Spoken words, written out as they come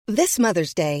This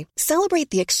Mother's Day, celebrate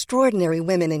the extraordinary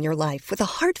women in your life with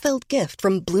a heartfelt gift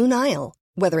from Blue Nile.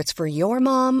 Whether it's for your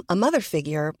mom, a mother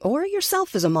figure, or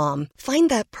yourself as a mom, find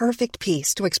that perfect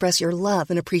piece to express your love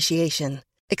and appreciation.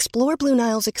 Explore Blue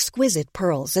Nile's exquisite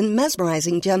pearls and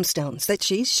mesmerizing gemstones that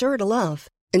she's sure to love.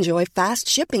 Enjoy fast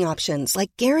shipping options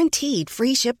like guaranteed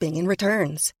free shipping and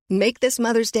returns. Make this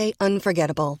Mother's Day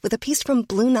unforgettable with a piece from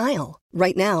Blue Nile.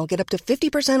 Right now, get up to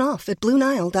 50% off at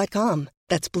BlueNile.com.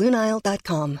 That's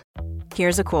BlueNile.com.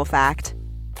 Here's a cool fact.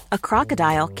 A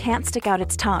crocodile can't stick out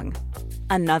its tongue.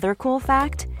 Another cool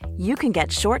fact, you can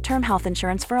get short-term health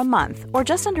insurance for a month or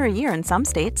just under a year in some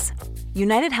states.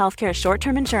 United Healthcare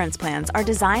short-term insurance plans are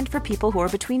designed for people who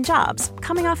are between jobs,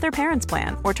 coming off their parents'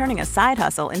 plan, or turning a side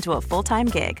hustle into a full-time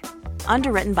gig.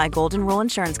 Underwritten by Golden Rule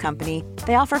Insurance Company,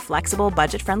 they offer flexible,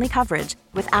 budget-friendly coverage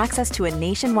with access to a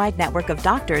nationwide network of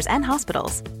doctors and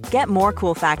hospitals. Get more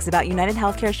cool facts about United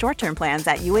Healthcare short-term plans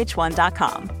at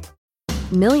uh1.com.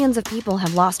 Millions of people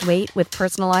have lost weight with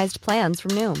personalized plans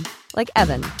from Noom. Like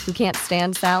Evan, who can't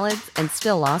stand salads and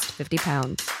still lost 50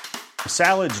 pounds.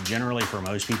 Salads generally for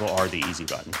most people are the easy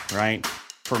button, right?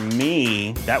 For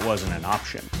me, that wasn't an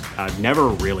option. I never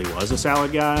really was a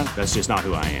salad guy. That's just not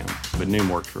who I am. But Noom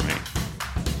worked for me.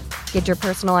 Get your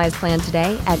personalized plan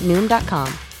today at Noom.com.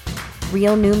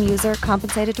 Real Noom user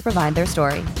compensated to provide their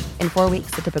story. In 4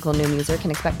 weeks, the typical Noom user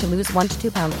can expect to lose 1 to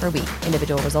 2 pounds per week.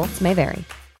 Individual results may vary.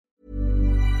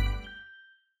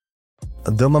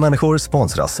 Dumma människor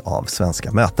sponsras av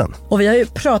Svenska Möten. Och vi har ju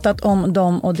pratat om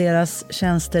dem och deras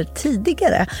tjänster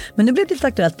tidigare. Men nu blir det lite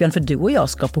aktuellt, Björn, för du och jag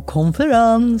ska på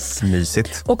konferens.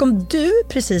 Mysigt. Och om du,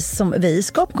 precis som vi,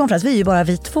 ska på konferens, vi är ju bara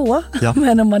vi två. Ja.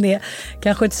 Men om man är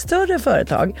kanske ett större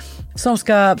företag som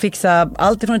ska fixa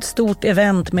allt ifrån ett stort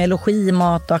event med logi,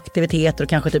 mat och aktiviteter och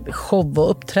kanske typ show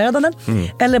och uppträdanden.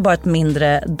 Eller bara ett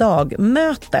mindre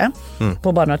dagmöte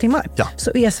på bara några timmar. Ja.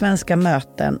 Så är Svenska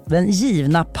Möten den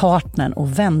givna partnern att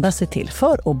vända sig till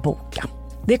för att boka.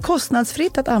 Det är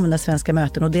kostnadsfritt att använda Svenska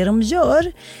Möten och det de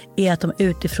gör är att de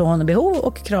utifrån behov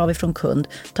och krav ifrån kund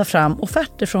tar fram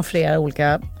offerter från flera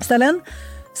olika ställen.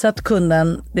 Så att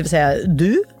kunden, det vill säga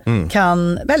du,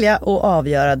 kan välja och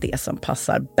avgöra det som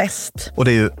passar bäst. Och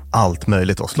det är ju allt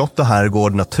möjligt då. Slott och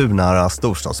herrgård, naturnära,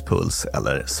 storstadspuls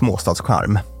eller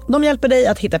småstadscharm. De hjälper dig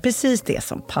att hitta precis det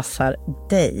som passar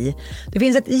dig. Det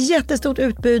finns ett jättestort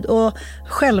utbud och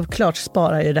självklart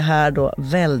sparar ju det här då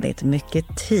väldigt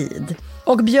mycket tid.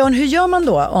 Och Björn, hur gör man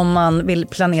då om man vill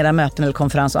planera möten eller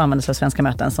konferens och använda sig av Svenska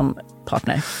Möten som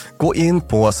partner? Gå in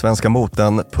på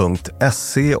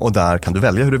svenskamoten.se och där kan du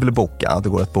välja hur du vill boka. Det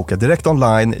går att boka direkt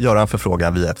online, göra en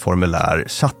förfrågan via ett formulär,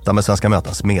 chatta med Svenska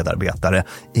Mötens medarbetare,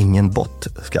 ingen bot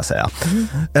ska jag säga.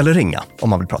 Eller ringa om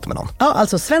man vill prata med någon. Ja,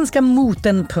 alltså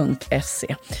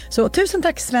svenskamoten.se. Så tusen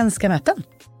tack Svenska Möten.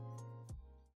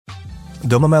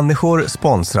 Dumma människor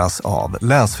sponsras av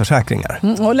Länsförsäkringar.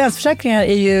 Och Länsförsäkringar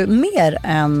är ju mer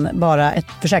än bara ett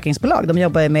försäkringsbolag. De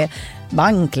jobbar ju med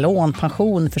bank, lån,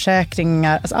 pension,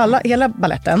 försäkringar, alltså hela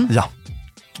balletten. Ja.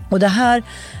 Och det här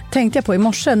tänkte jag på i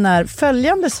morse när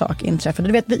följande sak inträffade.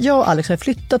 Du vet, jag och Alex har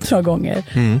flyttat några gånger.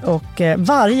 Och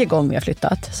varje gång vi har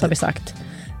flyttat så har vi sagt,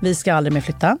 vi ska aldrig mer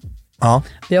flytta. Ja.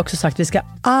 Vi har också sagt, vi ska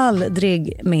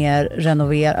aldrig mer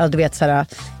renovera. Du vet såhär,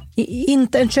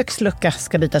 inte en kökslucka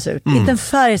ska bytas ut. Inte en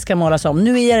färg ska målas om.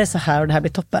 Nu är det så här och det här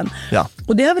blir toppen. Ja.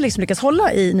 Och det har vi liksom lyckats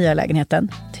hålla i nya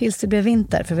lägenheten tills det blev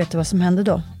vinter. För vet du vad som hände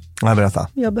då? Jag berätta.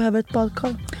 Jag behöver ett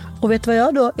badkar. Och vet du vad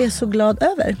jag då är så glad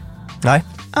över? Nej.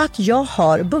 Att jag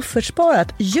har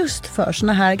buffertsparat just för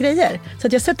såna här grejer. Så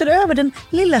att jag sätter över den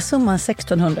lilla summan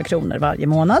 1600 kronor varje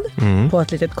månad på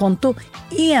ett litet konto.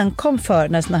 Enkom för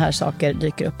när såna här saker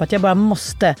dyker upp. Att jag bara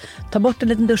måste ta bort en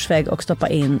liten duschvägg och stoppa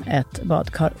in ett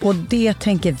badkar. Och det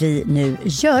tänker vi nu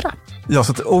göra. Ja,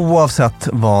 så att oavsett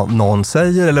vad någon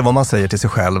säger eller vad man säger till sig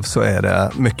själv så är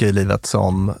det mycket i livet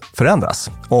som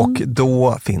förändras. Och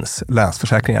då finns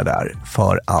Länsförsäkringar där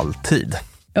för alltid.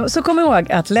 Så kom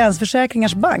ihåg att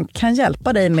Länsförsäkringars bank kan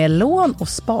hjälpa dig med lån och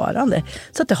sparande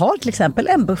så att du har till exempel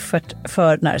en buffert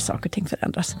för när saker och ting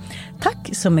förändras. Tack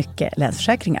så mycket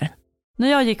Länsförsäkringar.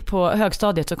 När jag gick på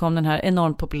högstadiet så kom den här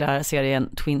enormt populära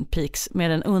serien Twin Peaks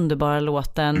med den underbara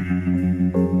låten.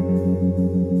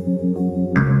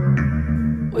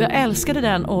 Och jag älskade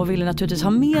den och ville naturligtvis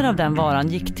ha mer av den varan.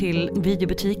 Gick till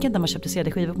videobutiken där man köpte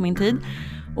CD-skivor på min tid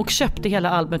och köpte hela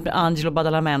albumet med Angelo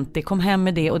Badalamenti, kom hem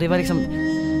med det och det var liksom,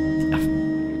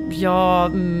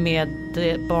 jag med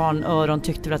barnöron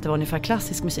tyckte väl att det var ungefär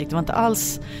klassisk musik. Det var inte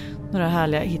alls några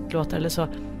härliga hitlåtar eller så.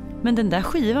 Men den där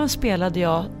skivan spelade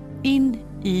jag in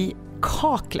i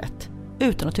kaklet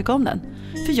utan att tycka om den.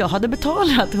 För jag hade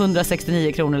betalat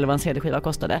 169 kronor eller vad en CD-skiva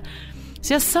kostade.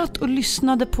 Så jag satt och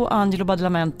lyssnade på Angelo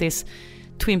Badalamentis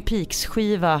Twin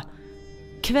Peaks-skiva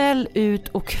kväll ut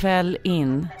och kväll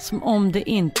in, som om det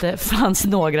inte fanns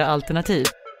några alternativ.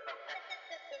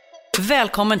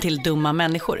 Välkommen till Dumma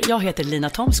människor. Jag heter Lina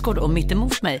Thomsgård och mitt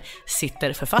emot mig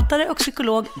sitter författare och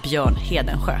psykolog Björn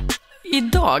Hedensjö.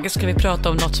 Idag ska vi prata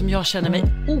om något som jag känner mig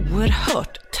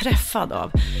oerhört träffad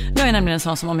av. Jag är nämligen en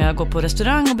sån som om jag går på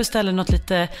restaurang och beställer något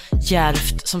lite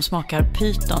djärvt som smakar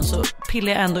pyton, så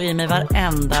pillar jag ändå i mig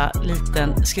varenda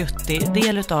liten skruttig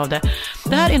del utav det.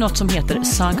 Det här är något som heter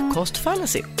sunk cost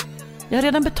fallacy. Jag har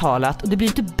redan betalat och det blir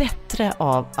inte bättre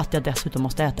av att jag dessutom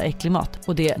måste äta äcklig mat.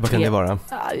 Och det vad kan det vara?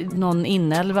 Någon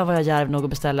inälva var jag djärv nog att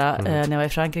beställa när jag var i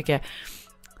Frankrike.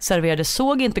 Serverade,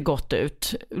 såg inte gott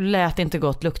ut, lät inte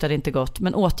gott, luktade inte gott,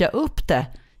 men åt jag upp det?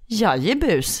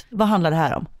 Jajebus. Vad handlar det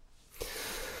här om?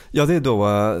 Ja, det är då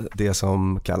det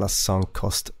som kallas sunk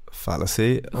cost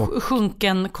fallacy. Och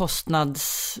sjunken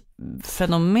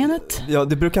kostnadsfenomenet? Ja,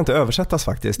 det brukar inte översättas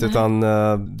faktiskt. Nej. Utan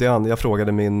jag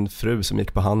frågade min fru som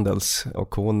gick på Handels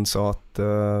och hon sa att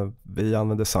vi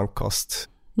använder sunk cost.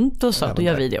 Då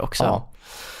gör vi det också. Ja.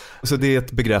 Så det är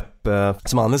ett begrepp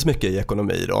som används mycket i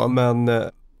ekonomi då, men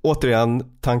återigen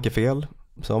tankefel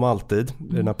som alltid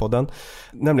i den här podden.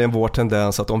 Nämligen vår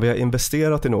tendens att om vi har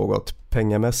investerat i något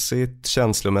pengamässigt,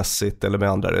 känslomässigt eller med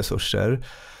andra resurser,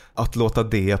 att låta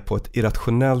det på ett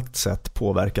irrationellt sätt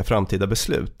påverka framtida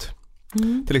beslut.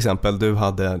 Till exempel, du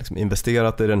hade liksom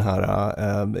investerat i den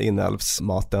här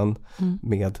inälvsmaten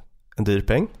med en dyr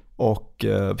peng och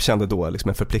kände då liksom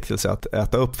en förpliktelse att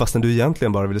äta upp fastän du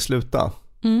egentligen bara ville sluta.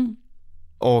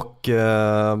 Och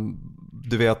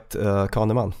du vet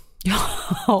Kahneman.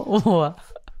 Ja,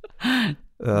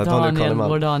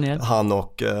 Daniel. Han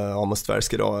och Amos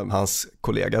Tversky då, hans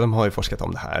kollega, de har ju forskat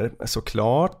om det här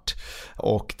såklart,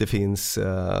 och det finns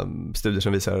studier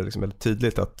som visar liksom väldigt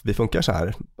tydligt att vi funkar så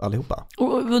här allihopa.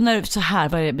 Och när så här,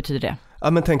 vad betyder det?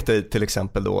 Ja, men tänk dig till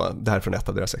exempel då, det här från ett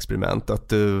av deras experiment,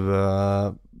 att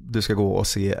du ska gå och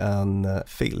se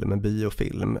en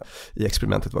biofilm. I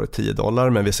experimentet var det $10,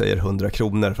 men vi säger 100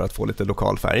 kronor för att få lite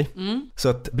lokal färg. Så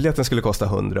att biljetten skulle kosta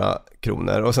 100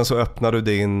 kronor och sen så öppnar du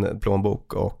din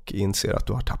plånbok och inser att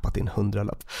du har tappat din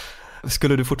 100-lapp.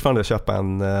 Skulle du fortfarande köpa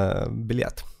en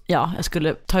biljett? Ja, jag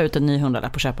skulle ta ut en ny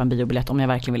 100-lapp och köpa en biobiljett om jag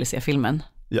verkligen ville se filmen.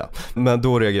 Ja, men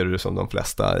då reagerar du som de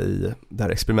flesta i det här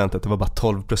experimentet. Det var bara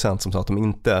 12% som sa att de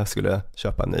inte skulle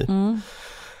köpa en ny.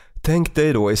 Tänk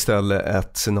dig då istället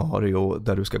ett scenario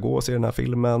där du ska gå och se den här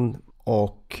filmen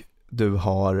och du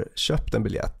har köpt en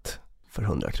biljett för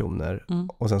 100 kronor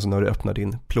och sen så när du öppnar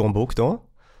din plånbok då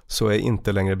så är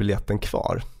inte längre biljetten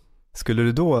kvar. Skulle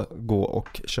du då gå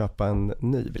och köpa en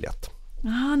ny biljett?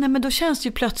 Nej, men då känns det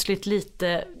ju plötsligt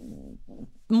lite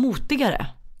motigare.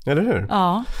 Eller hur?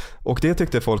 Ja. Och det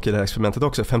tyckte folk i det här experimentet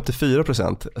också.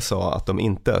 54% sa att de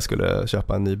inte skulle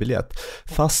köpa en ny biljett.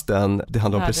 Fastän det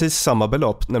handlar om precis samma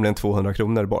belopp, nämligen 200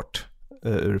 kronor bort.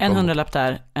 En 100-lapp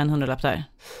där, en 100-lapp där.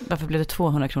 Varför blev det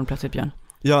 200 kronor plötsligt, Björn?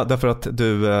 Ja, därför att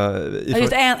du...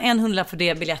 just en 100-lapp för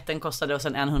det biljetten kostade och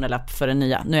sen en 100-lapp för den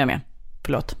nya. Nu är jag med.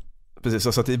 Förlåt.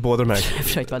 Precis, så att i båda de här... Jag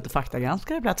försökte vara lite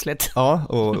faktagranskare plötsligt. Ja,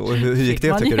 och hur gick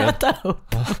det tycker du?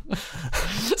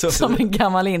 Som en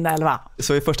gammal inälva.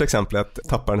 Så i första exemplet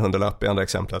tappar en 100-lapp, i andra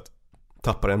exemplet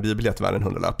tappar en biobiljett värd en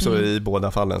 100-lapp. Så i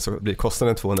båda fallen så blir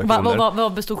kostnaden 200 kronor.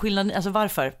 Vad bestod skillnaden? Alltså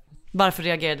varför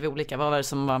reagerade vi olika? Vad var det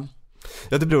som var...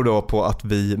 Ja, det beror då på att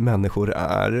vi människor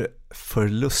är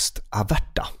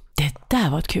förlustaverta. Det där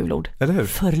var ett kul ord. Eller hur?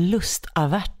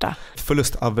 Förlustaverta.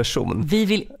 Förlustaversion. Vi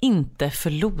vill inte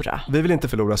förlora. Vi vill inte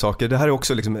förlora saker. Det här är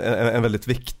också liksom en väldigt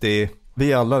viktig...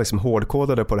 Vi är alla liksom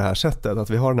hårdkodade på det här sättet. Att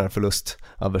vi har den här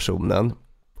förlustaversionen.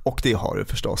 Och det har ju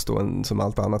förstås då som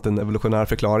allt annat en evolutionär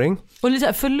förklaring. Och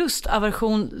lite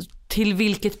förlustaversion till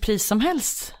vilket pris som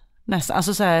helst nästan.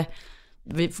 Alltså så här,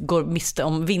 vi går miste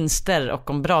om vinster och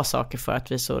om bra saker för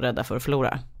att vi är så rädda för att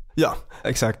förlora. Ja,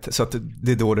 exakt. Så att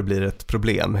det är då det blir ett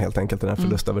problem helt enkelt, den här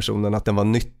förlustaversionen. Att den var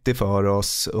nyttig för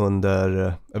oss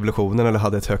under evolutionen eller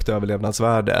hade ett högt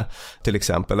överlevnadsvärde. Till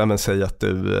exempel, men säg att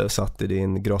du satt i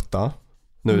din grotta.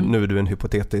 Nu är du en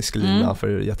hypotetisk Lina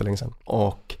för jättelänge sedan.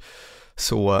 Och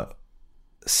så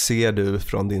ser du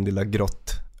från din lilla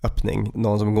grottöppning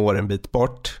någon som går en bit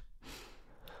bort.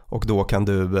 Och då kan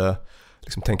du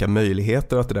liksom tänka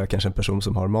möjligheter att det där kanske är en person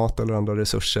som har mat eller andra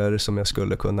resurser som jag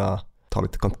skulle kunna ta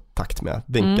lite kontakt med,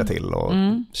 vinka till och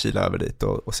kila över dit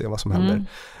och se vad som händer.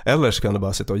 Eller så kan du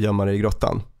bara sitta och gömma dig i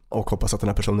grottan och hoppas att den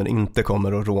här personen inte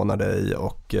kommer och rånar dig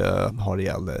och har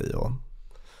ihjäl dig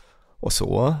och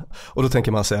så. Och då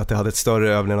tänker man sig att det hade ett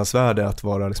större överlevnadsvärde att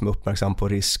vara liksom uppmärksam på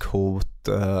risk, hot,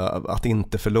 att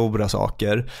inte förlora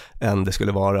saker, än det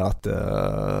skulle vara att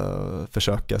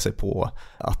försöka sig på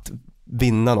att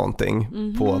vinna någonting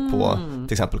på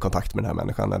till exempel kontakt med den här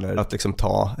människan, eller att liksom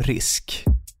ta risk.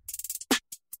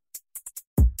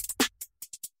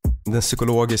 Den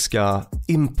psykologiska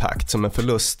impact som en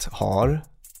förlust har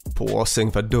på oss är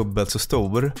ungefär dubbelt så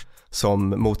stor som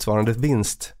motsvarande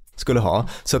vinst skulle ha.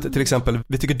 Så att till exempel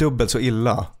vi tycker dubbelt så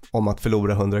illa om att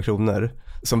förlora 100 kronor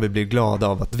som vi blir glada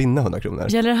av att vinna 100 kronor.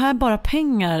 Gäller det här bara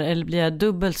pengar, eller blir jag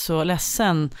dubbelt så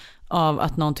ledsen av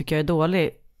att någon tycker jag är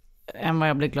dålig än vad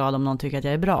jag blir glad om någon tycker att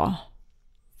jag är bra?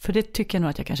 För det tycker jag nog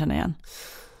att jag kan känna igen.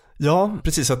 Ja,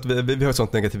 precis, att vi har ett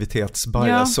sånt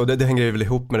negativitetsbias, och det hänger ju väl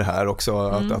ihop med det här också,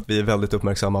 att vi är väldigt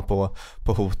uppmärksamma på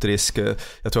hotrisk.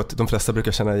 Jag tror att de flesta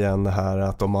brukar känna igen det här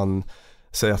att om man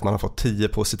säger att man har fått 10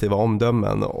 positiva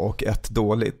omdömen och 1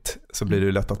 dåligt, så blir det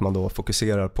ju lätt att man då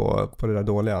fokuserar på det där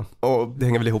dåliga. Och det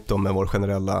hänger väl ihop då med vår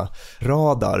generella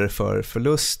radar för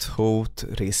förlust, hot,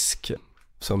 risk,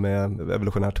 som är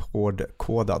evolutionärt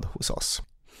hårdkodad hos oss.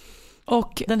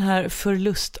 Och den här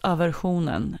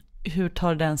förlustaversionen, hur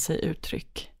tar den sig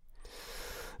uttryck?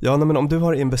 Ja, men om du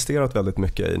har investerat väldigt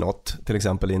mycket i något, till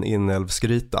exempel i en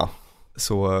inälvsgryta,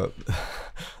 så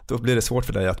då blir det svårt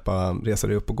för dig att bara resa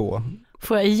dig upp och gå.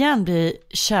 Får jag igen bli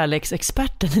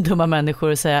kärleksexperten i dumma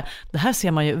människor och säga, det här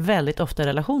ser man ju väldigt ofta i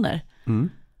relationer.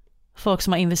 Folk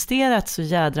som har investerat så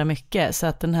jädra mycket så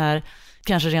att den här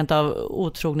kanske rent av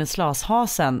otrogne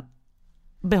slashasen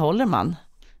behåller man.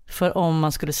 För om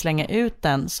man skulle slänga ut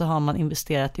den så har man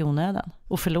investerat i onödan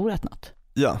och förlorat något.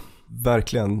 Ja,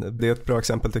 verkligen. Det är ett bra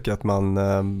exempel tycker jag, att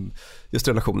man, just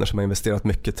relationer som man investerat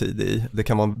mycket tid i, det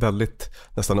kan vara en väldigt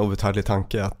nästan outhärdlig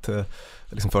tanke att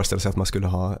liksom föreställa sig att man skulle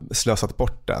ha slösat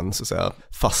bort den så att säga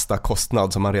fasta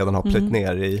kostnad som man redan har plöjt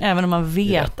ner i. Även om man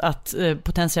vet att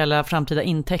potentiella framtida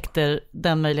intäkter,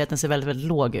 den möjligheten ser väldigt, väldigt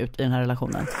låg ut i den här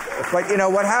relationen. But you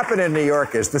know what happened in New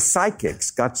York is the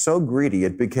psychics got so greedy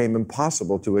it became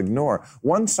impossible to ignore.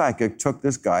 One psychic took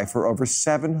this guy for over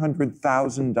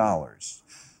 $700,000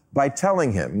 by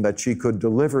telling him that she could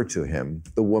deliver to him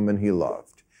the woman he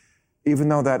loved, even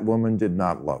though that woman did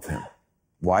not love him.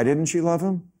 Why didn't she love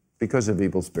him? Because of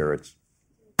evil spirits.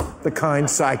 The kind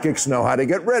psychics know how to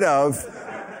get rid of.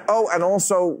 Oh, and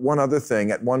also one other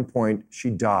thing. At one point, she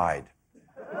died.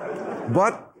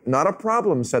 But not a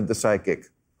problem, said the psychic,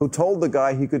 who told the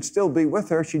guy he could still be with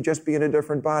her, she'd just be in a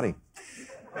different body.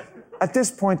 At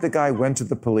this point, the guy went to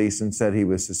the police and said he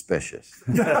was suspicious.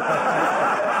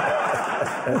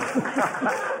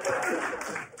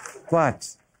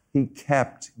 But he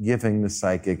kept giving the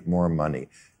psychic more money.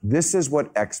 This is what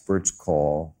experts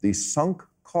call the sunk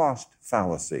cost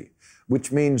fallacy,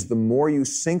 which means the more you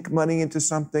sink money into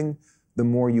something, the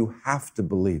more you have to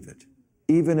believe it,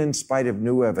 even in spite of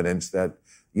new evidence that,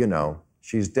 you know,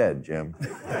 she's dead, Jim.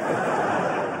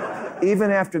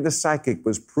 Even after the psychic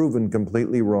was proven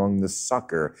completely wrong, the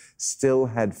sucker still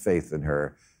had faith in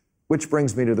her, which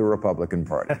brings me to the Republican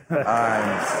Party.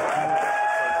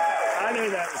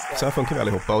 Så här funkar vi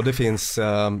allihopa, och det finns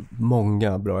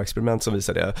många bra experiment som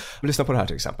visar det. Lyssna på det här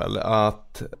till exempel,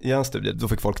 att i en studie då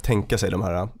fick folk tänka sig de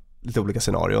här lite olika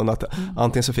scenarion, att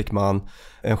antingen så fick man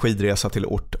en skidresa till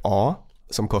ort A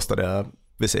som kostade,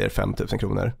 vi säger 5 000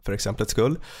 kronor för exemplets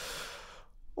skull.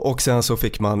 Och sen så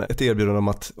fick man ett erbjudande om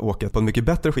att åka på en mycket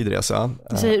bättre skidresa.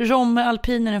 Romme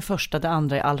Alpin är den första, det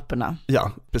andra är Alperna.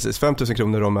 Ja, precis. 5 000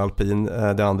 kronor Romme Alpin,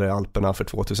 det andra är Alperna för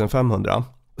 2 500.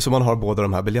 Så man har båda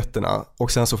de här biljetterna.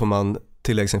 Och sen så får man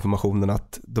tilläggsinformationen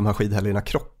att de här skidhelgerna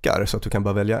krockar så att du kan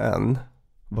bara välja en.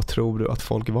 Vad tror du att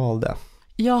folk valde?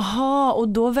 Jaha, och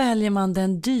då väljer man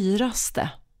den dyraste.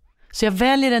 Så jag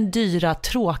väljer den dyra,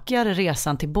 tråkigare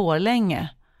resan till Borlänge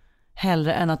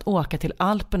hellre än att åka till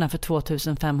Alperna för 2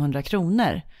 500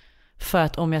 kronor. För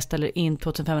att om jag ställer in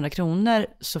 2 500 kronor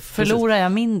så förlorar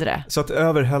jag mindre. Så att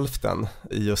över hälften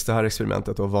i just det här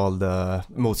experimentet då valde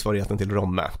motsvarigheten till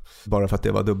Romme. Bara för att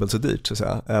det var dubbelt så dyrt så att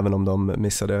säga. Även om de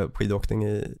missade skidåkning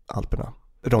i Alperna.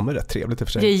 Romme är rätt trevligt i och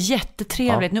för sig. Det är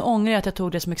jättetrevligt. Ja. Nu ångrar jag att jag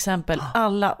tog det som exempel.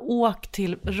 Alla åk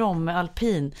till Romme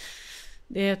Alpin.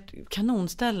 Det är ett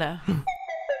kanonställe.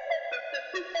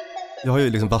 Jag har ju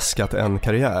liksom vaskat en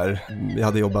karriär. Jag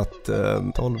hade jobbat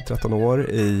 12-13 år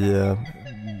i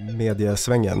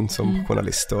mediesvängen som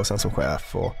journalist och sen som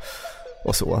chef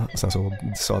och så. Och sen så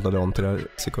sadlade jag om till det här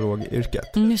psykologyrket.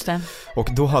 Just det. Och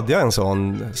då hade jag en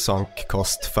sån sunk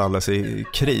cost fallacy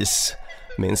kris.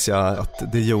 Minns jag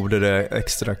att det gjorde det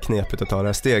extra knepigt att ta det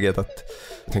här steget. Att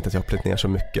jag tänkte att jag har plöjt ner så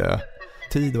mycket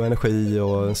tid och energi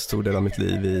och en stor del av mitt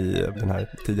liv i den här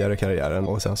tidigare karriären.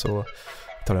 Och sen så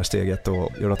ta det här steget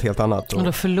och göra något helt annat. Och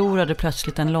då förlorade du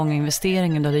plötsligt en lång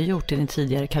investering du hade gjort i din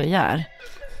tidigare karriär.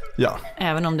 Ja.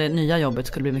 Även om det nya jobbet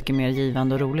skulle bli mycket mer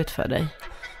givande och roligt för dig.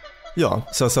 Ja,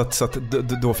 så att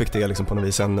då fick det liksom på något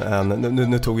vis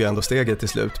nu tog jag ändå steget till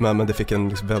slut, men det fick en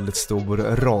liksom väldigt stor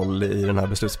roll i den här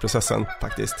beslutsprocessen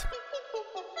faktiskt.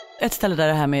 Ett ställe där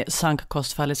det här med sunk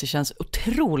cost fallacy känns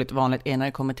otroligt vanligt är när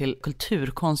det kommer till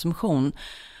kulturkonsumtion.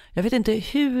 Jag vet inte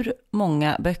hur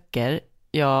många böcker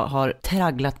jag har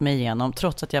tragglat mig igenom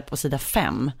trots att jag på sida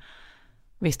 5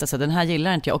 visste att den här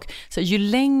gillar inte jag. Och så ju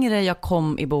längre jag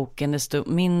kom i boken desto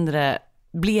mindre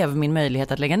blev min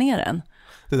möjlighet att lägga ner den.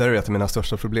 Det där är ett av mina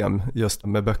största problem just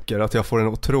med böcker, att jag får en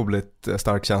otroligt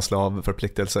stark känsla av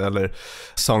förpliktelse, eller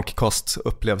sunk cost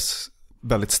upplevs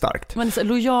väldigt starkt. Man är så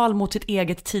lojal mot sitt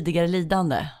eget tidigare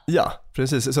lidande. Ja,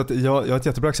 precis. Så att jag har ett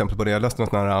jättebra exempel på det. Jag läste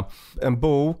en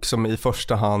bok som i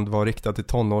första hand var riktad till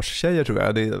tonårstjejer, tror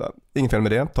jag. Det är inget fel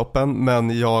med det, toppen.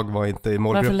 Men jag var inte i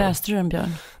målgruppen. Varför läste du den,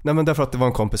 Björn? Nej, men därför att det var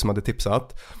en kompis som hade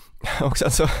tipsat. Och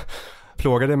sen så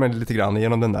plågade jag mig lite grann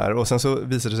genom den där. Och sen så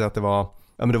visade det sig att det var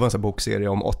en sån här bokserie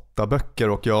om 8 böcker.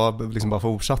 Och jag liksom bara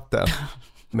fortsatte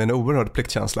med en oerhörd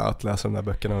pliktkänsla att läsa de där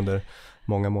böckerna under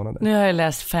många månader. Nu har jag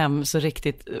läst 5 så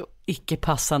riktigt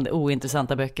icke-passande,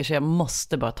 ointressanta böcker, så jag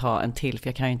måste bara ta en till, för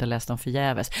jag kan ju inte läsa dem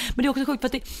förgäves. Men det är också sjukt, för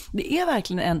att det är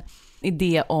verkligen en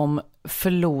idé om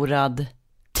förlorad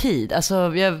tid.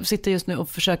 Alltså jag sitter just nu och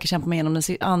försöker kämpa mig igenom den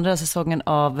andra säsongen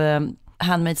av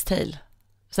Handmaid's Tale.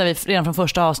 Så vi redan från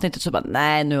första avsnittet så bara,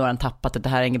 nej, nu har den tappat det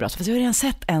här är inget bra. För jag har redan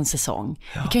sett en säsong.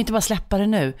 Vi kan ju inte bara släppa det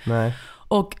nu. Nej.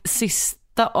 Och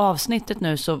sista avsnittet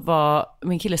nu så var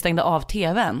min kille stängde av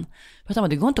tvn. Jag tänkte,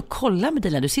 det går inte att kolla med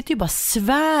dina. Du sitter ju bara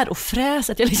svär och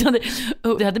fräs.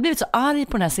 Jag hade blivit så arg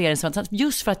på den här serien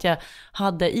just för att jag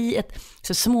hade i ett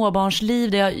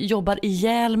småbarnsliv där jag jobbar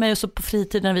ihjäl mig, och så på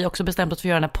fritiden har vi också bestämt oss för att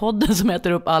göra den här podden som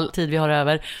äter upp all tid vi har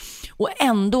över. Och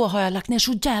ändå har jag lagt ner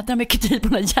så jävla mycket tid på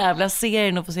den här jävla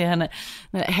serien och få se henne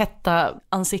hetta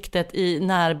ansiktet i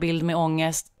närbild med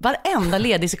ångest. Varenda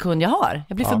ledig sekund jag har.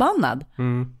 Jag blir förbannad.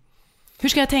 Mm. Hur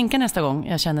ska jag tänka nästa gång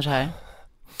jag känner så här?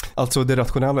 Alltså det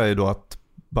rationella är ju då att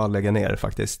bara lägga ner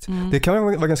faktiskt. Det kan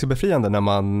vara ganska befriande när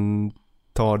man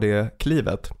tar det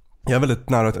klivet. Jag är väldigt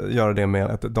nära att göra det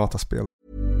med ett dataspel.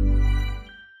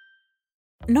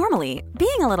 Normally,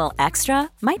 being a little extra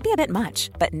might be a bit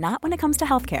much, but not when it comes to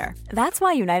healthcare. That's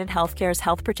why United Healthcare's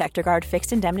Health Protector Guard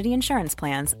fixed indemnity insurance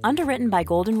plans, underwritten by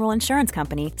Golden Rule Insurance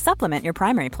Company, supplement your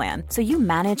primary plan so you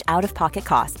manage out-of-pocket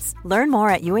costs. Learn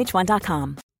more at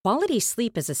uh1.com. Quality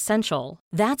sleep is essential.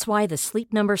 That's why the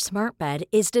Sleep Number Smart Bed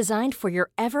is designed for your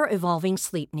ever-evolving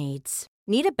sleep needs.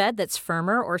 Need a bed that's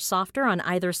firmer or softer on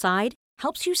either side?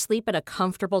 Helps you sleep at a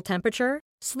comfortable temperature?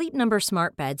 Sleep Number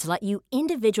Smart Beds let you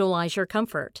individualize your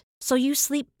comfort, so you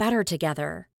sleep better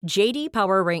together. JD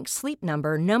Power ranks Sleep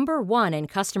Number #1 in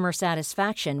customer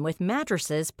satisfaction with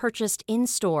mattresses purchased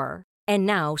in-store. And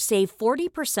now, save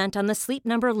 40% on the Sleep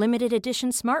Number Limited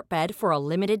Edition Smart Bed for a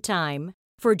limited time.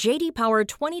 For JD Power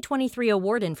 2023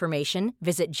 award information,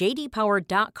 visit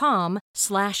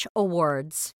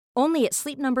jdpower.com/awards. Only at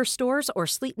Sleep Number stores or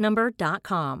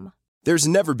sleepnumber.com. There's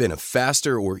never been a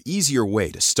faster or easier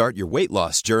way to start your weight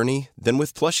loss journey than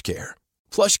with PlushCare.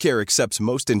 PlushCare accepts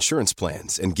most insurance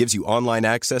plans and gives you online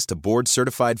access to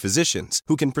board-certified physicians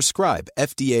who can prescribe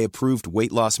FDA-approved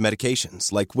weight loss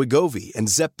medications like Wegovy and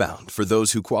Zepbound for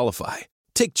those who qualify.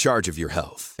 Take charge of your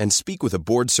health and speak with a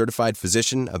board-certified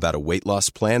physician about a weight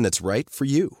loss plan that's right for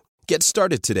you. Get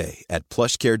started today at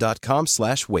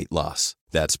plushcare.com/weightloss.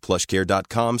 That's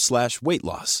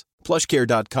plushcare.com/weightloss.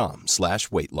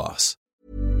 plushcare.com/weightloss.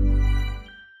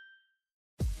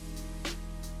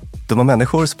 Dumma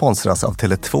människor sponsras av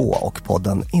Tele2 och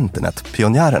podden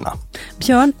Internetpionjärerna.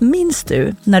 Björn, minns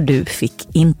du när du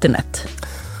fick internet?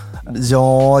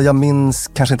 Ja, jag minns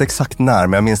kanske inte exakt när,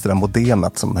 men jag minns det där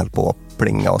modemet som höll på att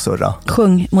plinga och surra.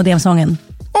 Sjung modemsången.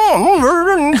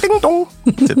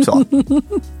 Typ så.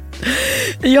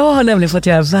 Jag har nämligen fått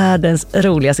göra världens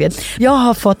roligaste grej. Jag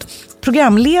har fått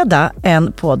programleda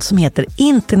en podd som heter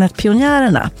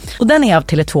Internetpionjärerna. Och den är av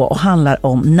Tele2 och handlar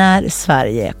om när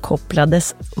Sverige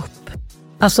kopplades upp.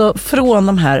 Alltså från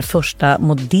de här första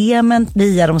modemen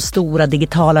via de stora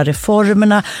digitala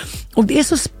reformerna. Och det är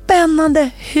så spännande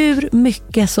hur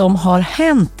mycket som har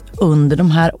hänt under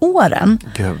de här åren.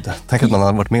 Gud, tänk att man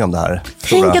har varit med om det här.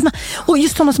 Och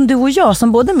just sådana som du och jag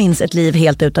som både minns ett liv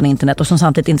helt utan internet och som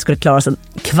samtidigt inte skulle klara sig en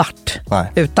kvart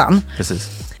utan. Precis.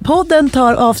 Podden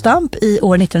tar avstamp i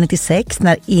år 1996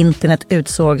 när internet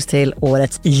utsågs till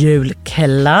årets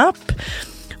julklapp.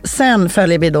 Sen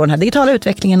följer vi då den här digitala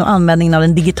utvecklingen och användningen av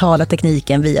den digitala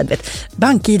tekniken via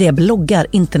BankID, bloggar,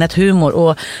 internethumor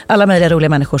och alla möjliga roliga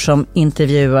människor som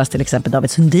intervjuas, till exempel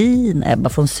David Sundin, Ebba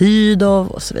von Sydow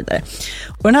och så vidare.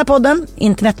 Och den här podden,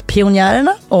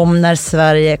 Internetpionjärerna, om när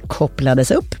Sverige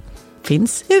kopplades upp,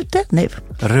 finns ute nu.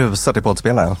 Rusar till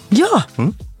poddspelaren. Ja,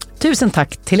 tusen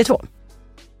tack Tele2.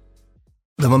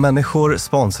 De här människor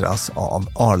sponsras av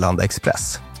Arlanda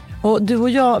Express. Och du och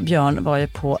jag, Björn, var ju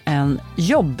på en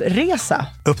jobbresa.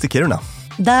 Upp till Kiruna.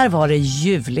 Där var det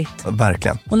ljuvligt.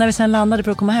 Verkligen. Och när vi sen landade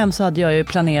för att komma hem så hade jag ju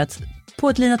planerat på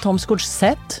ett Lina Thomsgårds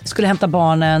sätt. Skulle hämta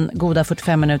barnen goda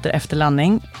 45 minuter efter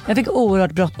landning. Jag fick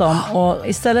oerhört bråttom och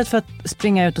istället för att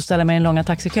springa ut och ställa mig i den långa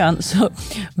taxikön så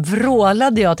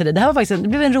vrålade jag till det. Det här var faktiskt det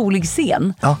blev en rolig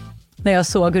scen. Ja. När jag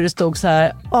såg hur det stod så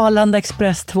här Arlanda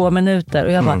Express 2 minuter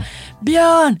och jag bara,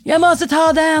 Björn, jag måste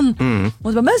ta den.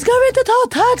 Och så bara, men ska vi inte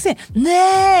ta taxi?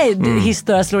 Nej,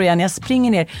 historia slår igen. Jag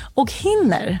springer ner och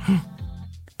hinner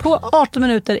på 18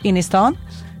 minuter in i stan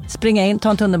springa in, ta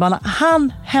en tunnelbana,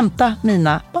 hämta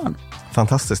mina barn.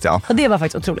 Fantastiskt, ja. Och det var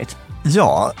faktiskt otroligt.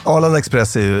 Ja, Arlanda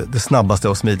Express är ju det snabbaste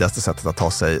och smidigaste sättet att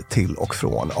ta sig till och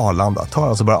från Arlanda. Det tar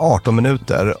alltså bara 18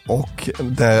 minuter och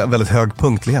det är väldigt hög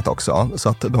punktlighet också, så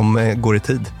att de går i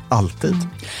tid, alltid.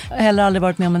 Jag har heller aldrig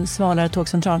varit med om en svalare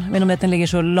tågcentral. Jag vet inte om att den ligger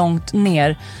så långt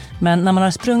ner, men när man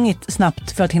har sprungit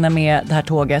snabbt för att hinna med det här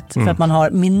tåget, för att man har,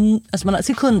 man har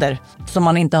sekunder som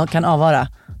man inte kan avvara,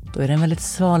 då är det en väldigt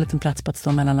sval liten plats på att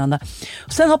stå mellanlanda.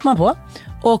 Och sen hoppar man på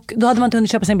och då hade man inte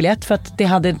hunnit köpa sin biljett för att det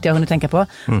hade inte jag hunnit tänka på.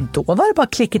 Då var det bara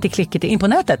klicket in på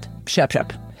nätet.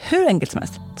 Köp. Hur enkelt som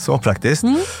helst. Så praktiskt.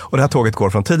 Och det här tåget går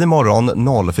från tidig morgon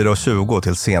 04.20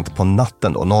 till sent på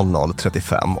natten då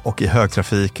 00.35 och i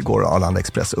högtrafik går Arlanda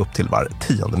Express upp till var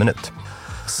 10:e minut.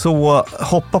 Så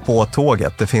hoppa på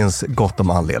tåget. Det finns gott om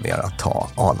anledningar att ta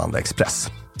Arlanda Express.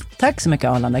 Tack så mycket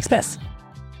Arlanda Express.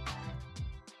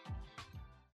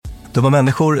 De här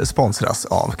människor sponsras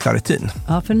av Claritin.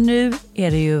 Ja, för nu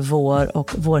är det ju vår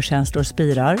och vårkänslor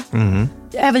spirar.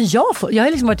 Även jag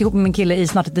har liksom varit ihop med min kille i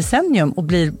snart ett decennium och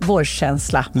blir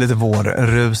vårkänsla. Lite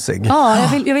vårrusig. Ja,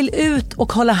 jag vill ut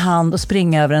och hålla hand och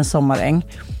springa över en sommaräng.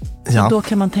 Ja. Då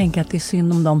kan man tänka att det är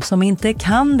synd om dem som inte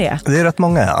kan det. Det är rätt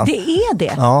många, ja. Det är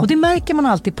det. Ja. Och det märker man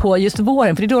alltid på just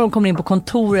våren. För det är då de kommer in på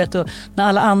kontoret och när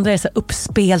alla andra är så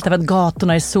uppspelta för att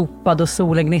gatorna är sopade och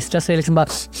solen gnistrar så är det liksom bara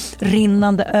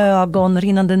rinnande ögon,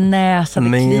 rinnande näsa, det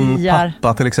Min kliar.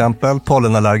 pappa till exempel,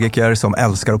 pollenallergiker som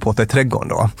älskar att påta i trädgården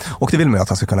då. Och det vill man ju att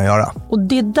han ska kunna göra. Och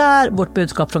det är där vårt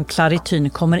budskap från Claritin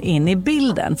kommer in i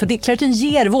bilden. För Claritin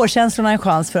ger vårkänslorna en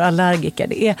chans för allergiker.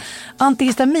 Det är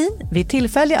antihistamin vid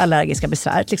tillfälliga allergiska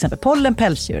besvär, till exempel pollen,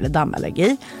 pälsdjur eller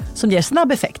dammallergi, som ger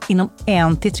snabb effekt inom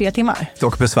 1-3 timmar.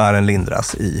 Och besvären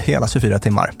lindras i hela 24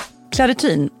 timmar.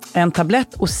 Claritin, en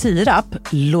tablett och sirap,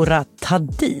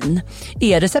 Loratadin,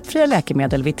 är receptfria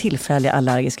läkemedel vid tillfälliga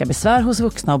allergiska besvär hos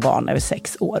vuxna och barn över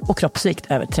 6 år och kroppsvikt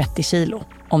över 30 kilo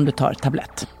om du tar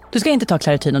tablett. Du ska inte ta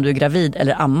Claritin om du är gravid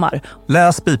eller ammar.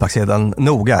 Läs bipacksedeln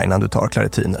noga innan du tar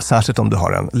Claritin, särskilt om du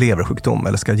har en leversjukdom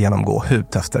eller ska genomgå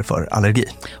hudtester för allergi.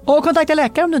 Och kontakta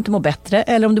läkare om du inte mår bättre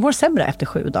eller om du mår sämre efter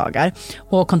 7 dagar.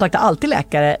 Och kontakta alltid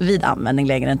läkare vid användning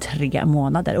längre än 3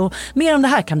 månader. Och mer om det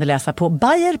här kan du läsa på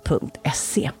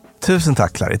bayer.se. Tusen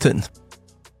tack Claritin.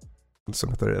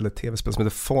 Eller tv-spel som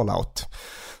heter Fallout,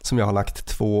 som jag har lagt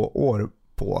 2 år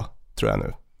på, tror jag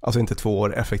nu. Alltså inte 2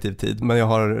 år effektiv tid, men jag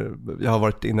har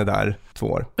varit inne där 2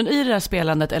 år. Men i det här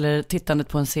spelandet eller tittandet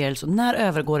på en serie, så när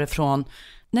övergår det från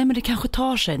nej men det kanske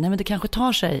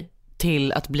tar sig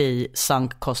till att bli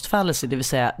sunk cost fallacy, det vill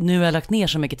säga nu har jag lagt ner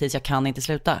så mycket tid så jag kan inte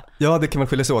sluta? Ja, det kan man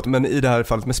skilja sig åt, men i det här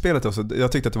fallet med spelet också,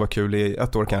 jag tyckte att det var kul i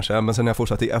 1 år kanske, men sen har jag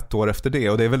fortsatt i 1 år efter det,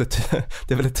 och det är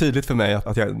väldigt tydligt för mig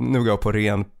att jag nu går på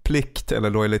ren plikt eller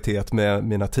lojalitet med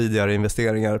mina tidigare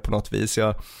investeringar på något vis.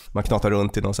 Man knatar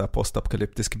runt i någon så här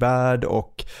postapokalyptisk värld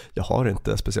och jag har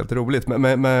inte speciellt roligt,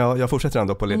 men jag fortsätter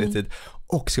ändå på ledig tid.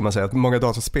 Och ska man säga att många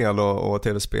dataspel och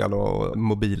tv-spel och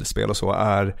mobilspel och så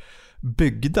är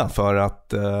byggda för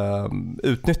att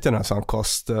utnyttja den här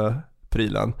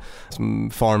samkost-prylen.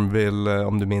 Som Farmville,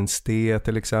 om du minns det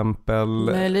till exempel.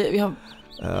 Det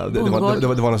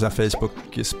var något sånt här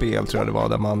Facebook-spel tror jag det var,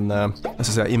 där man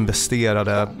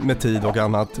investerade med tid och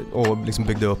annat och liksom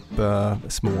byggde upp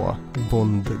små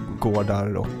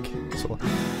bondgårdar och så.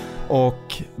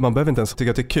 Och man behöver inte ens tycka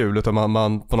att det är kul, utan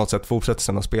man på något sätt fortsätter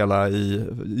sen att spela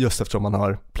just eftersom man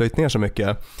har plöjt ner så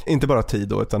mycket. Inte bara tid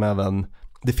då, utan även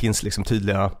det finns liksom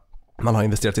tydliga, man har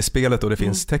investerat i spelet och det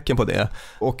finns tecken på det.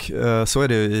 Och så är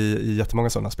det i jättemånga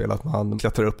sådana spel, att man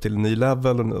klättrar upp till en ny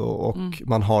level och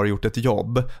man har gjort ett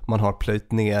jobb, man har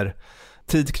plöjt ner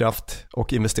tid, kraft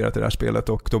och investerat i det här spelet,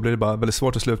 och då blir det bara väldigt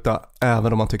svårt att sluta,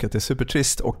 även om man tycker att det är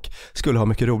supertrist och skulle ha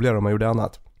mycket roligare om man gjorde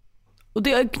annat. Och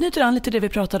det knyter an lite till det vi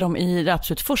pratade om i det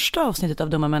absolut första avsnittet av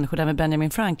Dumma människor, där med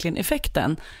Benjamin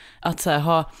Franklin-effekten. Att så här,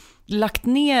 ha lagt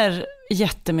ner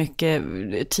jättemycket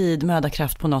tid, möda,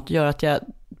 kraft på något gör att jag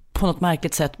på något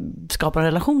märkligt sätt skapar en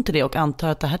relation till det och antar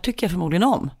att det här tycker jag förmodligen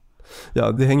om.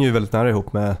 Ja, det hänger ju väldigt nära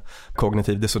ihop med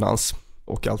kognitiv dissonans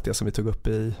och allt det som vi tog upp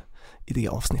i det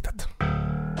avsnittet.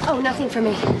 Oh, nothing for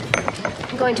me.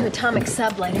 I'm going to Atomic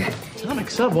Sub later. Atomic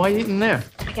Sub? Why are you eating there?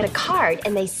 I got a card,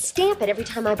 and they stamp it every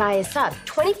time I buy a sub.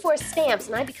 24 stamps,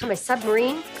 and I become a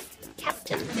submarine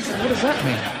captain. What does that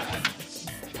mean?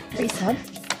 Free sub?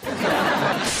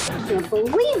 I can't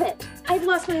believe it! I've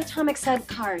lost my Atomic Sub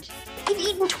card. I've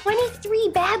eaten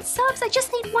 23 bad subs. I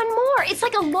just need one more. It's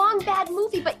like a long, bad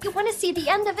movie, but you want to see the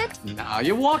end of it? No,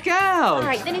 you walk out. All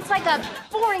right, then it's like a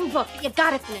boring book, but you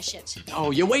gotta finish it.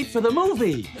 Oh, you wait for the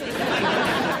movie.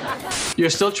 You're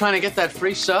still trying to get that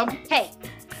free sub? Hey,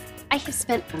 I have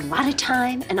spent a lot of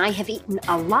time, and I have eaten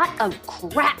a lot of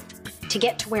crap to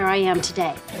get to where I am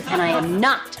today. And I am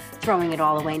not throwing it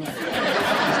all away now.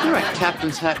 Is there a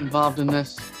captain's hat involved in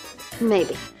this?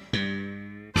 Maybe.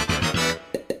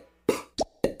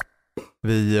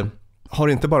 Vi har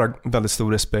inte bara väldigt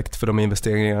stor respekt för de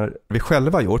investeringar vi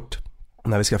själva gjort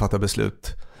när vi ska fatta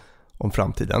beslut om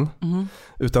framtiden,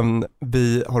 utan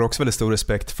vi har också väldigt stor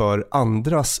respekt för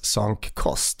andras sunk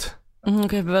cost.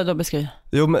 Okej, vad då beskriv?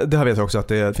 Jo, men det här vet jag också att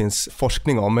det finns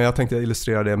forskning om, men jag tänkte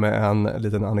illustrera det med en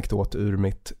liten anekdot ur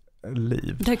mitt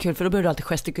liv. Det är kul, för då börjar du alltid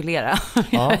gestikulera.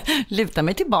 Ja. Luta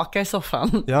mig tillbaka i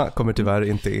soffan. Jag kommer tyvärr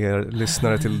inte er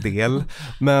lyssnare till del,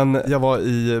 men jag var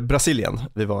i Brasilien.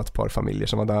 Vi var ett par familjer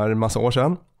som var där en massa år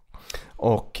sedan.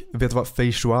 Och vet du vad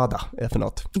feijoada är för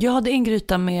något? Jag hade en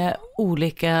gryta med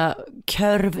olika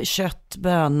korv, kött,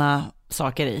 böna,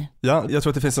 saker i. Ja, jag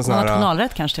tror att det finns en sån här...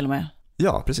 nationalrätt kanske till och med.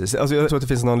 Ja, precis. Alltså jag tror att det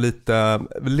finns någon lite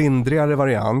lindrigare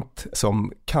variant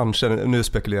som kanske, nu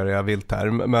spekulerar jag vilt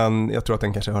här, men jag tror att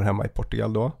den kanske hör hemma i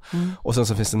Portugal då. Och sen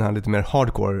så finns den här lite mer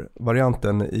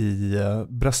hardcore-varianten i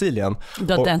Brasilien.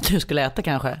 Den du skulle äta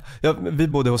kanske? Ja, vi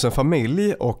bodde hos en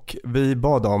familj och vi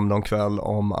bad dem någon kväll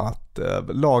om att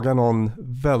laga någon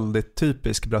väldigt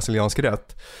typisk brasiliansk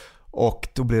rätt. Och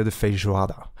då blev det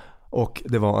feijoada. Och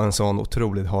det var en sån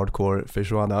otroligt hardcore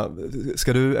feijoada.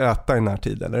 Ska du äta i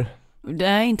närtid eller? Det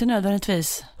är inte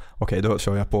nödvändigtvis. Okej, då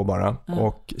kör jag på bara.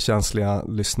 Och känsliga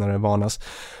lyssnare varnas.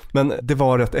 Men det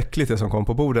var rätt äckligt det som kom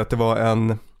på bordet. Det var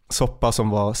en soppa som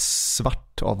var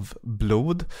svart av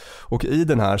blod. Och i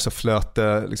den här så flöt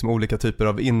det liksom olika typer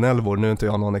av inälvor. Nu är inte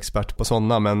jag någon expert på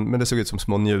sådana, men det såg ut som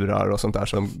små njurar och sånt där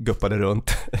som guppade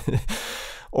runt.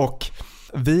 Och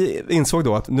vi insåg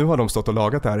då att nu har de stått och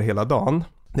lagat det här hela dagen.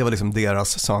 Det var liksom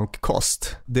deras sunk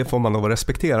cost. Det får man nog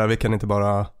respektera. Vi kan inte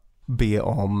bara be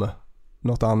om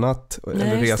något annat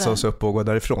eller resa oss upp och gå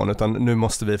därifrån, utan nu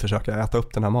måste vi försöka äta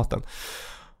upp den här maten.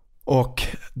 Och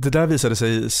det där visade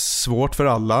sig svårt för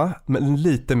alla, men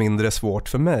lite mindre svårt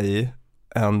för mig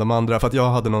än de andra, för att jag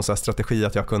hade någon sån här strategi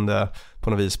att jag kunde på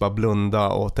något vis bara blunda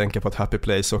och tänka på ett happy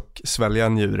place och svälja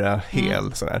en njure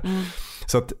hel sådär.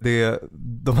 Så att det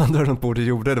de andra runt bordet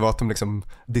gjorde, det var att de liksom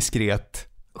diskret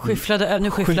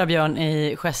nu skyfflar Björn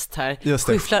i gest här.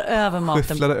 Skyfflar över maten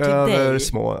skyfflade till över dig.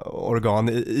 små organ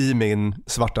i min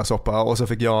svarta soppa, och så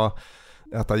fick jag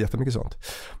äta jättemycket sånt.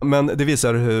 Men det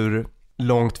visar hur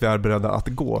långt vi är beredda att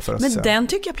gå för att Men den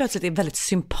tycker jag plötsligt är väldigt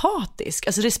sympatisk.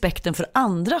 Alltså respekten för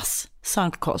andras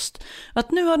sankkost.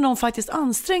 Att nu har någon faktiskt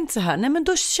ansträngt sig här. Nej, men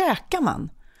då käkar man.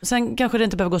 Sen kanske det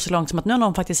inte behöver gå så långt som att nu har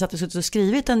någon faktiskt satt och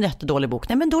skrivit en jättedålig bok.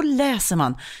 Nej, men då läser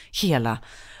man hela.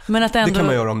 Men att ändå... Det kan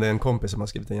man göra om det är en kompis som har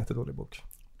skrivit en jättedålig bok.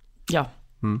 Ja.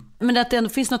 Men att det ändå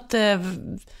finns något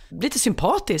lite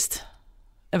sympatiskt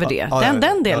över det.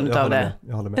 Den delen av det.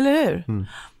 Jag håller med. Eller hur?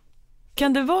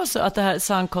 Kan det vara så att det här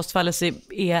sunk cost fallacy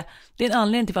det är en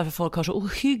anledning till varför folk har så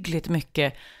ohyggligt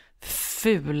mycket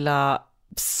fula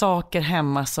saker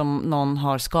hemma som någon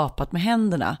har skapat med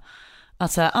händerna?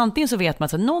 Alltså, antingen så vet man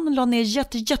att någon la ner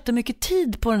jättemycket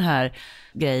tid på den här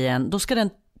grejen, då ska den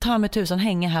ta med tusan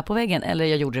hänga här på väggen, eller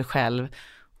jag gjorde det själv.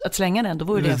 Att slänga den, då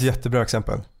vore det... Det är ett jättebra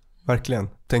exempel. Verkligen.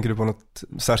 Tänker du på något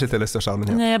särskilt eller största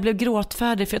allmänhet? Nej, jag blev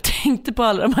gråtfärdig för jag tänkte på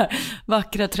alla de här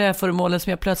vackra träföremålen som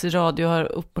jag plötsligt i radio har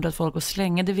uppmuntrat folk att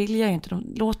slänga. Det vill jag ju inte.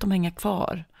 Låt dem hänga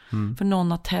kvar. För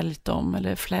någon har täljt dem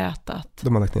eller flätat.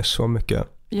 De har lagt ner så mycket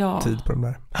tid på de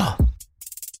där.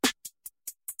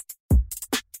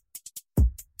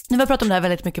 Nu har vi pratat om det här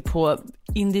väldigt mycket på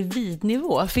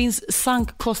individnivå. Finns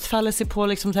sunk cost fallacy på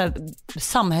liksom så här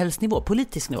samhällsnivå,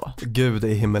 politisk nivå? Gud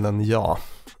i himmelen, ja.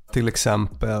 Till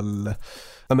exempel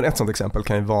Men ett sånt exempel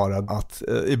kan ju vara att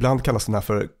ibland kallas den här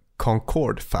för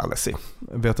Concorde fallacy.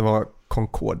 Vet du vad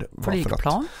Concorde var?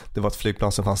 Flygplan? Det var ett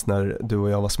flygplan som fanns när du och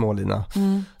jag var små, Lina.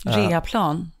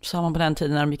 Reaplan sa man på den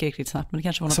tiden när de gick riktigt snabbt, men det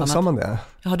kanske var något annat. Sa man det?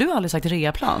 Har du aldrig sagt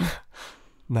reaplan?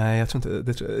 Nej, jag tror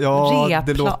inte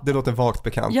det. Det låter vagt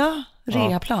bekant. Ja,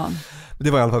 reaplan.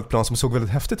 Det var i alla fall ett plan som såg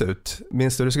väldigt häftigt ut.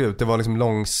 Minns du hur det såg ut? Det var liksom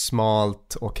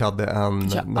långsmalt och hade en...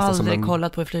 Jag har aldrig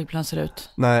kollat på hur flygplan ser ut.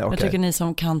 Nej, okej. Jag tycker ni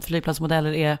som kan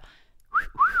flygplansmodeller är...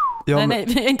 Ja, nej,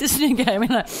 jag är inte snygga. Jag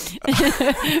menar,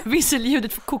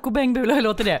 visseljudet för kokobängbula, hur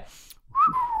låter det?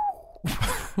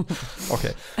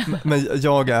 Okej, men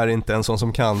jag är inte en sån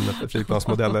som kan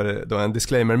flygplansmodeller, då en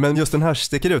disclaimer, men just den här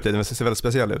sticker ut lite, den ser väldigt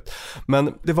speciell ut.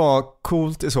 Men det var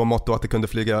coolt i så mått då att det kunde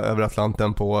flyga över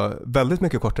Atlanten på väldigt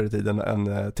mycket kortare tid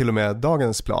än till och med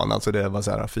dagens plan, alltså det var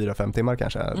så här 4-5 timmar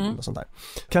kanske, och sånt där.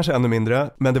 Kanske ännu mindre,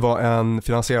 men det var en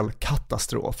finansiell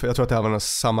katastrof. Jag tror att det här var ett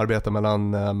samarbete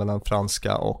mellan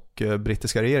franska och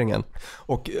brittiska regeringen,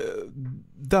 och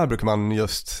där brukar man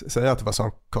just säga att det var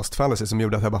sån cost fallacy som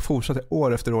gjorde att det bara fortsatte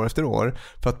år efter år efter år,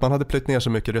 för att man hade plöjt ner så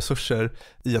mycket resurser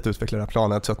i att utveckla det här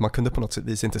planet så att man kunde på något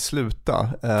vis inte sluta.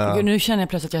 Nu känner jag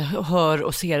plötsligt att jag hör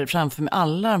och ser framför mig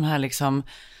alla de här liksom,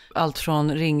 allt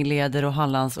från ringleder och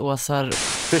Hallandsåsar.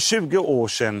 För 20 år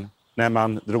sedan när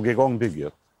man drog igång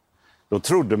bygget, då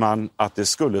trodde man att det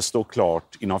skulle stå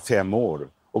klart inom 5 år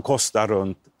och kosta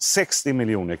runt 60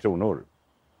 miljoner kronor.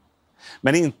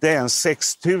 Men inte ens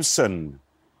 6 000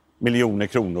 miljoner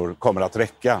kronor kommer att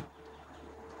räcka.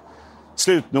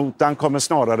 Slutnotan kommer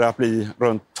snarare att bli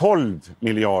runt 12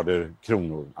 miljarder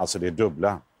kronor, alltså det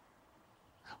dubbla.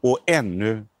 Och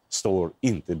ännu står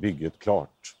inte bygget klart.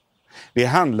 Det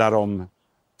handlar om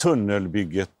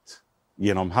tunnelbygget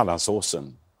genom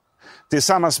Hallandsåsen.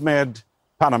 Tillsammans med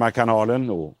Panamakanalen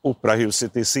och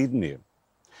Operahuset i Sydney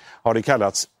har det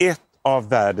kallats ett av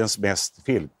världens mest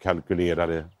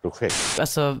felkalkylerade projekt.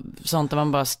 Alltså sånt där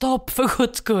man bara, stopp för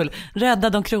Guds skull, rädda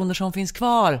de kronor som finns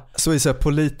kvar. Så i så här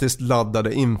politiskt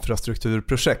laddade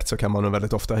infrastrukturprojekt så kan man nog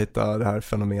väldigt ofta hitta det här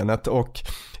fenomenet, och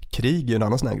krig är ju en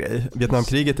annan sån här grej.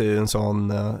 Vietnamkriget är ju en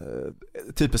sån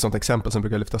typiskt sånt exempel som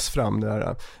brukar lyftas fram, det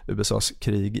här USAs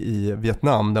krig i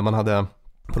Vietnam, där man hade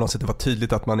på något sätt, det var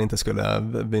tydligt att man inte skulle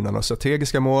vinna några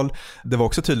strategiska mål. Det var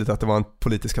också tydligt att det var en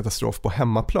politisk katastrof på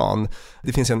hemmaplan.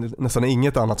 Det finns nästan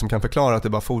inget annat som kan förklara att det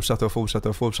bara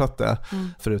fortsatte.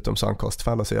 Förutom sunk cost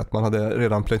fallacy, att man hade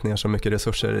redan plöjt ner så mycket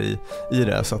resurser i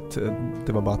det, så att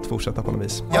det var bara att fortsätta på något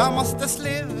vis. Jag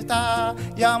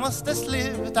måste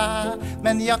sluta,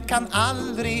 men jag kan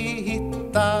aldrig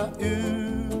hitta ut.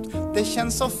 Det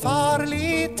känns så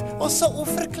farligt och så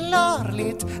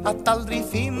oförklarligt att aldrig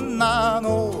finna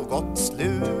något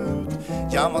slut.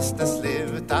 Jag måste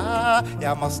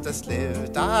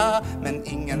sluta, men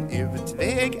ingen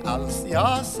utväg alls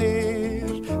jag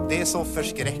ser. Det är så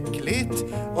förskräckligt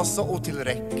och så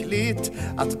otillräckligt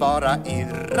att bara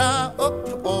irra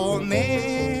upp och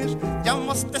ner. Jag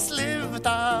måste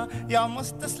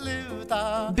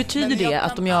sluta. Betyder det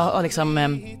att om jag har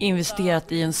liksom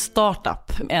investerat i en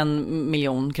startup 1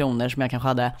 miljon kronor som jag kanske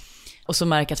hade, och så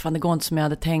märker att fan, det går inte som jag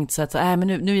hade tänkt, så att men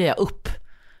nu ger jag upp.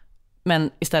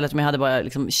 Men istället om jag hade bara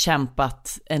liksom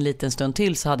kämpat en liten stund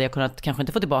till, så hade jag kunnat kanske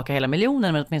inte få tillbaka hela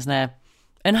miljonen, men åtminstone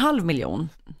 500 000.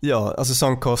 Ja, alltså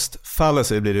sunk cost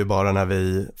fallacy blir det ju bara när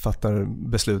vi fattar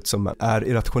beslut som är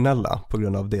irrationella på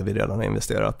grund av det vi redan har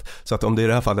investerat. Så att om det i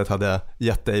det här fallet hade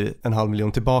gett dig 500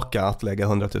 000 tillbaka att lägga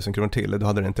 100 000 kronor till, då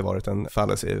hade det inte varit en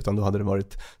fallacy, utan då hade det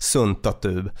varit sunt att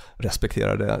du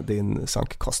respekterade din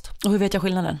sunk cost. Och hur vet jag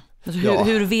skillnaden? Alltså,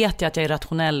 hur vet jag att jag är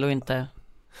rationell och inte...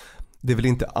 Det är väl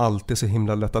inte alltid så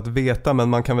himla lätt att veta, men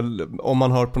man kan väl, om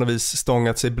man har på något vis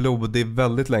stångat sig blodig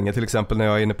väldigt länge, till exempel när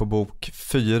jag är inne på bok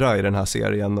 4 i den här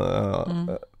serien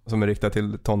som är riktad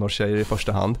till tonårstjejer i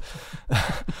första hand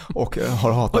och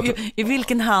har hatat. Och i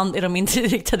vilken hand är de inte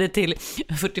riktade till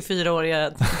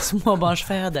 44-åriga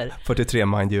småbarnsfäder? 43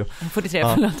 mind you. 43,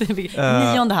 förlåt.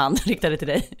 9:e hand riktade till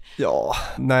dig. Ja,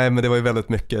 nej, men det var ju väldigt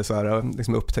mycket så här,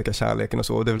 liksom upptäcka kärleken och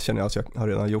så, och det känner jag att jag har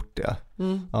redan gjort det.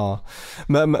 Ja.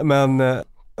 Men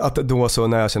att då så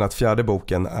när jag känner att 4:e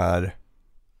boken är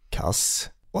kass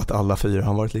och att alla 4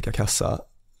 har varit lika kassa,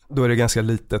 då är det ganska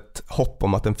litet hopp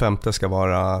om att den 5:e ska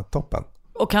vara toppen.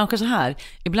 Och kanske så här,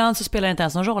 ibland så spelar det inte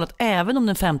ens någon roll att även om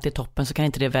den 5:e är toppen, så kan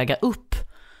inte det väga upp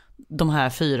de här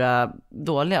 4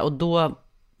 dåliga, och då...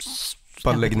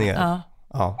 Bara lägg ner.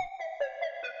 Ja.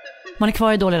 Man är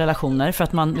kvar i dåliga relationer för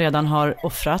att man redan har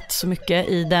offrat så mycket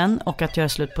i den, och att göra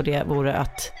slut på det vore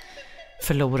att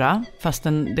förlora, fast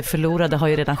det förlorade har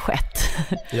ju redan skett.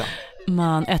 Ja.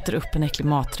 Man äter upp en äcklig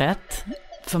maträtt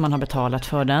för man har betalat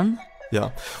för den.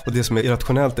 Ja, och det som är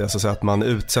irrationellt är så att man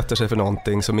utsätter sig för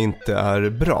någonting som inte är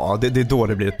bra. Det är då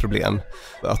det blir ett problem.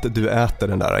 Att du äter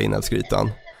den där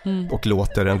inälvsgrytan och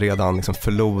låter den redan liksom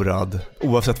förlorad.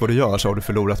 Oavsett vad du gör så har du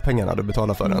förlorat pengarna du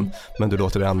betalar för den. Men du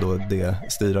låter ändå det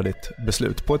styra ditt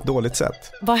beslut på ett dåligt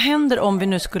sätt. Vad händer om vi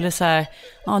nu skulle säga,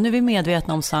 ja nu är vi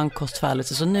medvetna om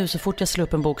sankkostfallelse, så nu så fort jag slår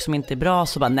upp en bok som inte är bra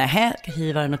så bara nej,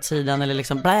 hivar den åt sidan, eller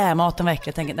liksom maten var äcklig,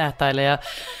 jag tänker inte äta, eller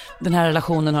den här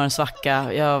relationen har en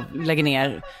svacka, jag lägger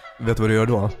ner. Vet du vad du gör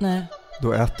då? Nej.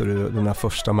 Då äter du den här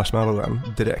första marshmallowen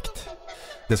direkt.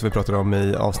 Det som vi pratade om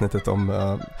i avsnittet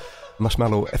om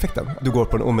marshmallow-effekten. Du går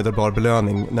på en omedelbar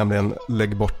belöning, nämligen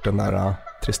lägg bort den där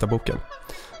trista boken.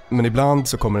 Men ibland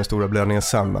så kommer den stora belöningen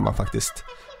sen när man faktiskt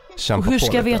kämpar på. Och hur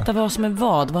ska jag lite. veta vad som är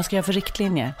vad? Vad ska jag för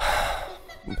riktlinjer?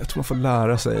 Jag tror man får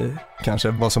lära sig kanske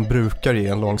vad som brukar ge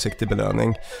en långsiktig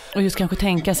belöning. Och just kanske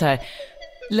tänka så här,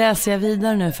 läser jag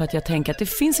vidare nu för att jag tänker att det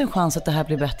finns en chans att det här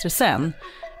blir bättre sen?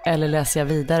 Eller läser jag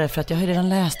vidare för att jag har redan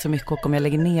läst för mycket, och om jag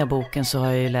lägger ner boken så har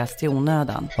jag ju läst i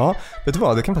onödan? Ja, vet du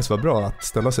vad? Det kan faktiskt vara bra att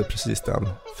ställa sig precis den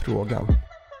frågan.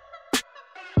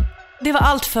 Det var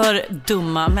allt för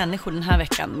dumma människor den här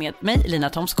veckan med mig, Lina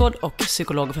Thomsgård, och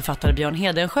psykolog och författare Björn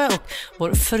Hedensjö och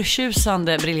vår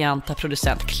förtjusande, briljanta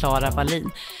producent Clara Wallin.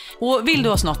 Och vill du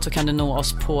oss något så kan du nå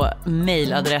oss på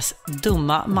mejladress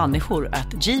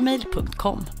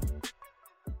dummamänniskor@gmail.com.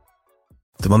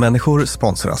 Dumma människor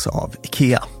sponsras av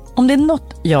IKEA. Om det är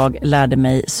något jag lärde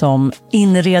mig som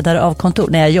inredare av kontor,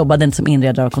 när jag jobbade inte som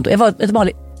inredare av kontor, jag var ett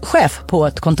vanligt chef på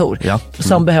ett kontor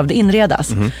som behövde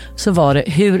inredas, så var det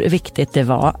hur viktigt det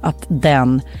var att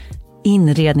den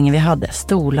inredningen vi hade,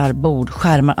 stolar, bord,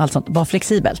 skärmar, allt sånt, var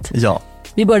flexibelt. Ja.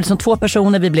 Vi började som 2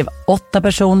 personer, vi blev 8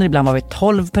 personer, ibland var vi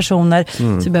 12 personer.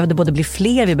 Så vi behövde både bli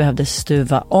fler, vi behövde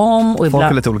stuva om. Och folk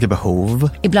har lite olika behov.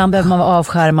 Ibland behöver man vara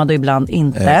avskärmad och ibland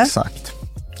inte. Exakt.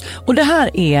 Och det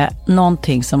här är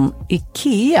någonting som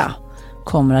IKEA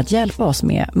kommer att hjälpa oss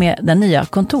med den nya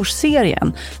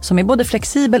kontorsserien som är både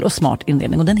flexibel och smart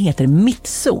inredning, och den heter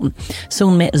Mittzon.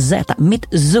 Zon med Z,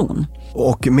 Mittzon.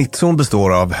 Och Mittzon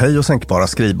består av höj- och sänkbara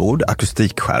skrivbord,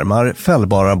 akustikskärmar,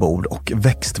 fällbara bord och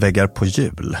växtväggar på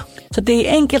hjul. Så det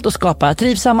är enkelt att skapa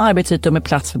trivsamma arbetsytor med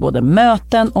plats för både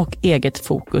möten och eget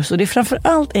fokus. Och det är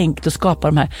framförallt enkelt att skapa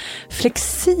de här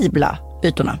flexibla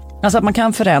ytorna. Alltså att man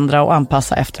kan förändra och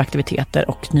anpassa efter aktiviteter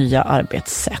och nya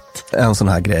arbetssätt. En sån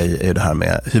här grej är det här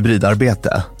med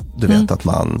hybridarbete. Du vet att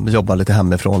man jobbar lite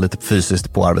hemifrån, lite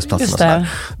fysiskt på arbetsplatsen.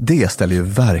 Det ställer ju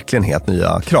verkligen helt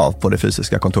nya krav på det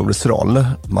fysiska kontorets roll.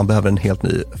 Man behöver en helt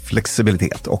ny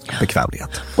flexibilitet och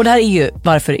bekvämlighet. Och det här är ju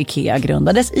varför IKEA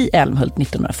grundades i Älmhult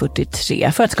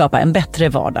 1943, för att skapa en bättre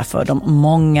vardag för de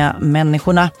många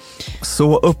människorna.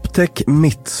 Så upptäck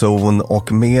Mittzon,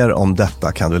 och mer om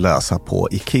detta kan du läsa på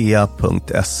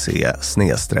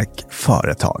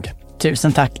ikea.se/företag.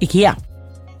 Tusen tack IKEA!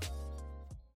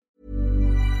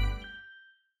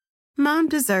 Mom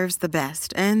deserves the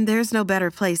best, and there's no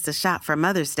better place to shop for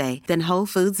Mother's Day than Whole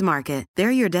Foods Market.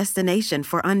 They're your destination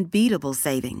for unbeatable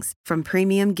savings, from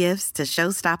premium gifts to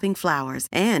show-stopping flowers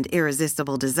and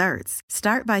irresistible desserts.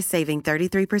 Start by saving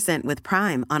 33% with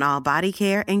Prime on all body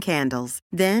care and candles.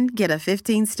 Then get a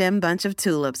 15-stem bunch of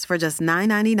tulips for just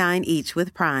 $9.99 each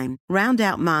with Prime. Round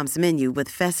out Mom's menu with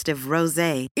festive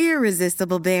rosé,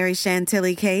 irresistible berry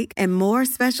chantilly cake, and more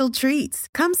special treats.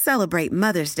 Come celebrate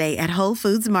Mother's Day at Whole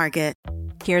Foods Market.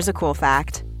 Here's a cool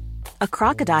fact. A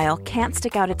crocodile can't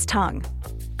stick out its tongue.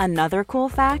 Another cool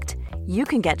fact, you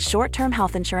can get short-term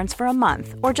health insurance for a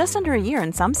month or just under a year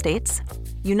in some states.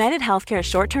 United Healthcare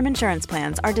short-term insurance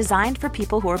plans are designed for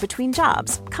people who are between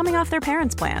jobs, coming off their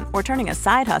parents' plan, or turning a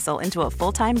side hustle into a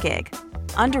full-time gig.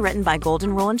 Underwritten by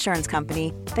Golden Rule Insurance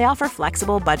Company, they offer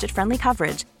flexible, budget-friendly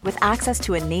coverage with access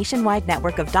to a nationwide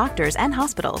network of doctors and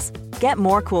hospitals. Get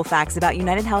more cool facts about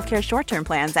United Healthcare short-term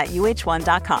plans at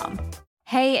uh1.com.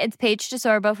 Hey, it's Paige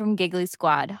DeSorbo from Giggly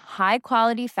Squad. High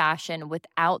quality fashion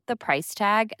without the price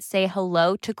tag. Say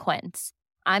hello to Quince.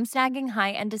 I'm snagging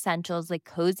high-end essentials like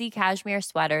cozy cashmere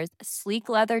sweaters, sleek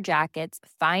leather jackets,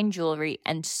 fine jewelry,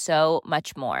 and so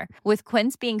much more. With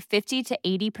Quince being 50 to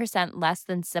 80% less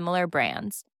than similar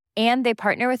brands. And they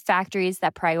partner with factories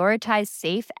that prioritize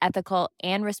safe, ethical,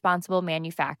 and responsible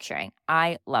manufacturing.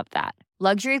 I love that.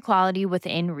 Luxury quality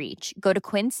within reach. Go to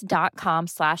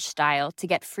quince.com/style to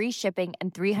get free shipping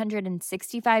and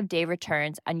 365-day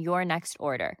returns on your next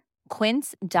order.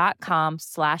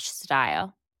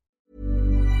 Quince.com/style.